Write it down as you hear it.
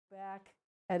back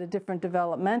at a different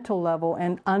developmental level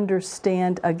and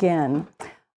understand again.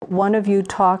 One of you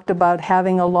talked about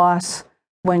having a loss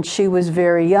when she was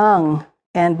very young,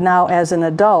 and now as an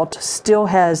adult still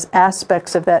has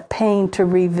aspects of that pain to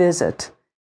revisit.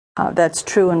 That's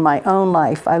true in my own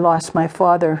life. I lost my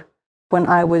father when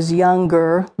I was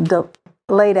younger, the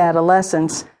late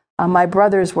adolescence. My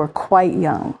brothers were quite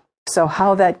young. So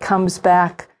how that comes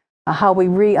back, how we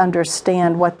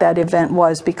re-understand what that event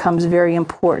was becomes very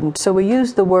important. So we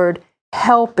use the word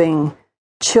helping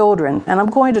children. And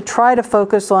I'm going to try to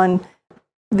focus on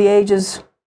the ages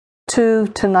 2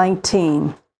 to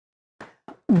 19.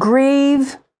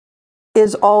 Grieve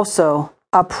is also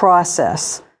a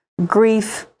process.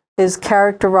 Grief is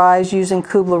characterized using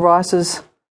Kubler-Ross's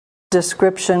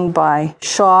description by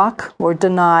shock or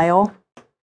denial,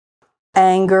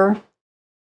 anger,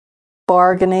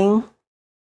 bargaining,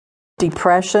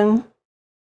 depression,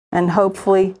 and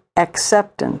hopefully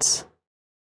acceptance.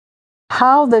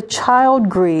 How the child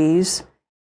grieves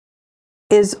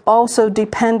is also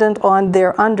dependent on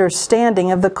their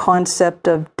understanding of the concept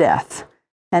of death.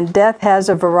 And death has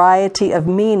a variety of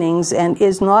meanings and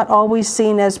is not always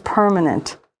seen as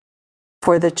permanent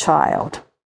for the child.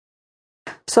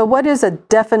 So what is a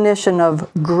definition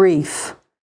of grief?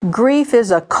 Grief is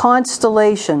a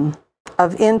constellation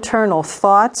of internal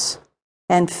thoughts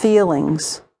and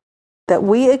feelings that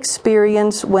we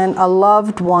experience when a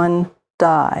loved one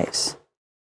dies.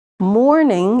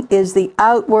 Mourning is the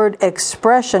outward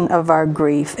expression of our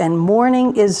grief, and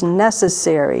mourning is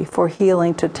necessary for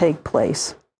healing to take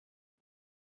place.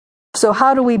 So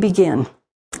how do we begin?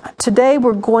 Today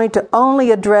we're going to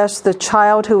only address the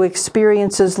child who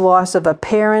experiences loss of a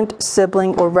parent,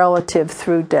 sibling, or relative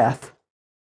through death.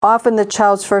 Often the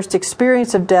child's first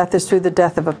experience of death is through the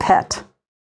death of a pet,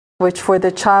 which for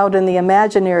the child in the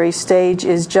imaginary stage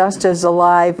is just as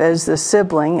alive as the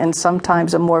sibling, and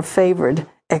sometimes a more favored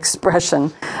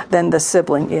expression than the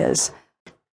sibling is.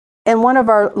 In one of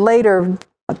our later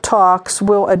talks,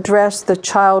 we'll address the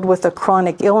child with a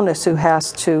chronic illness who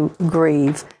has to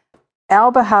grieve.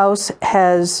 Alba House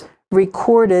has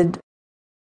recorded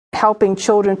helping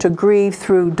children to grieve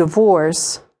through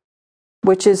divorce,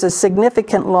 which is a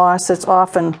significant loss that's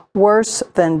often worse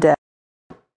than death.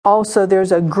 Also,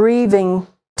 there's a grieving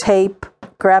tape,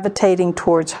 Gravitating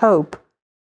Towards Hope,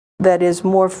 that is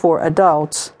more for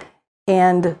adults.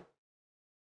 And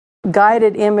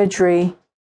guided imagery,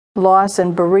 loss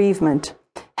and bereavement,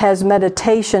 has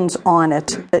meditations on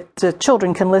it that the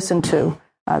children can listen to,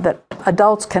 that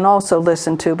adults can also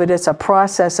listen to, but it's a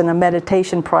process and a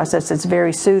meditation process that's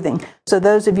very soothing. So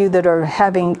those of you that are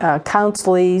having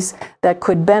counselees that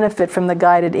could benefit from the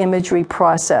guided imagery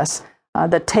process,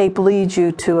 the tape leads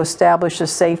you to establish a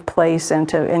safe place and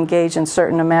to engage in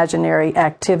certain imaginary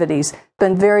activities. It's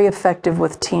been very effective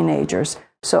with teenagers.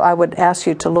 So I would ask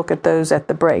you to look at those at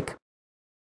the break.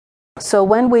 So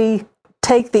when we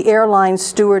take the airline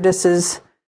stewardess's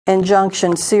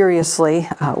injunction seriously,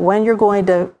 when you're going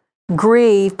to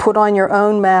grieve, put on your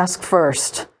own mask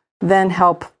first, then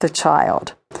help the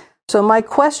child. So my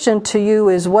question to you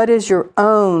is, what is your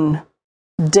own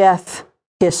death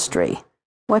history?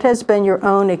 What has been your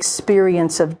own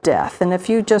experience of death? And if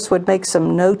you just would make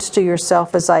some notes to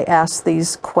yourself as I ask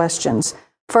these questions.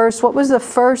 First, what was the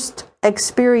first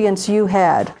experience you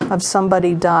had of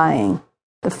somebody dying?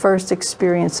 The first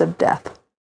experience of death.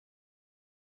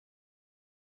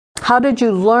 How did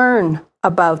you learn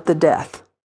about the death?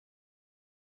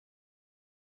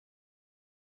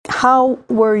 How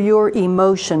were your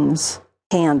emotions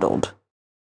handled?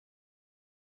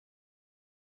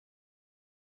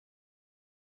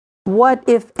 What,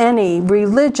 if any,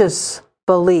 religious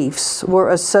beliefs were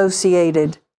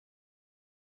associated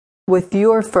with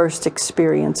your first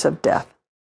experience of death?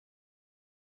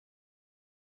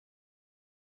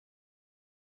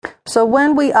 So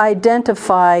when we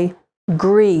identify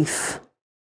grief,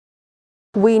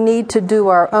 we need to do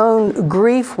our own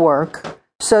grief work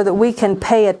so that we can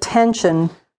pay attention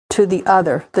to the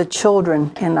other, the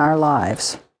children in our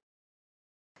lives.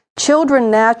 Children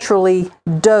naturally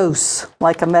dose,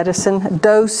 like a medicine,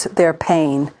 dose their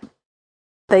pain.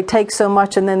 They take so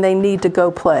much and then they need to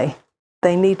go play.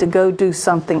 They need to go do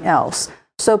something else.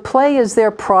 So play is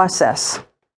their process.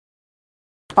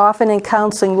 Often in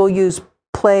counseling, we'll use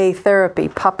play therapy,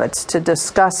 puppets, to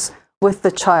discuss with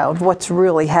the child what's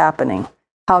really happening.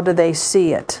 How do they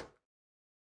see it?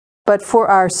 But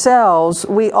for ourselves,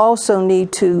 we also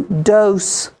need to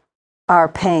dose our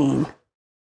pain.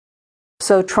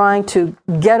 So trying to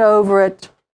get over it,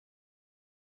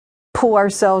 pull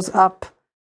ourselves up,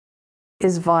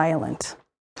 is violent.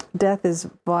 Death is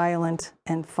violent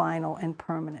and final and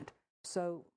permanent. So